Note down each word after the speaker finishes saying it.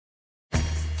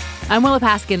I'm Willa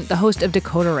Paskin, the host of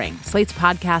Decoder Ring, Slate's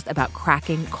podcast about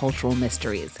cracking cultural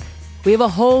mysteries. We have a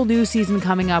whole new season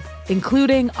coming up,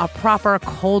 including a proper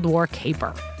Cold War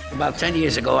caper. About 10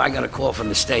 years ago, I got a call from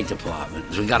the State Department.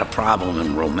 We got a problem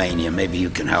in Romania. Maybe you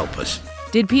can help us.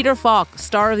 Did Peter Falk,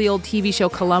 star of the old TV show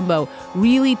Columbo,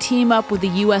 really team up with the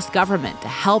U.S. government to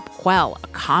help quell a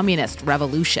communist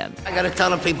revolution? I got to tell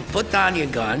the people, put down your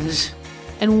guns.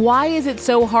 And why is it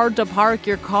so hard to park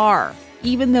your car,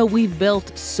 even though we've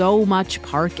built so much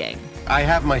parking? I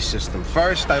have my system.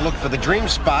 First, I look for the dream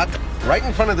spot right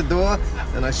in front of the door,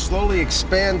 and I slowly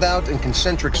expand out in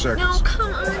concentric circles. No,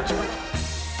 come on.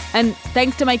 And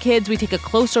thanks to my kids, we take a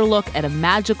closer look at a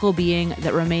magical being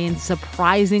that remains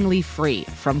surprisingly free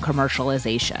from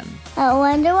commercialization. I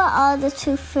wonder what all the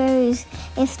two fairies,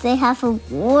 if they have a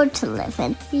world to live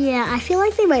in. Yeah, I feel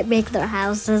like they might make their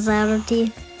houses out of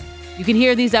tea. You can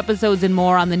hear these episodes and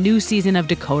more on the new season of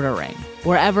Decoder Ring,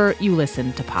 wherever you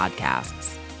listen to podcasts.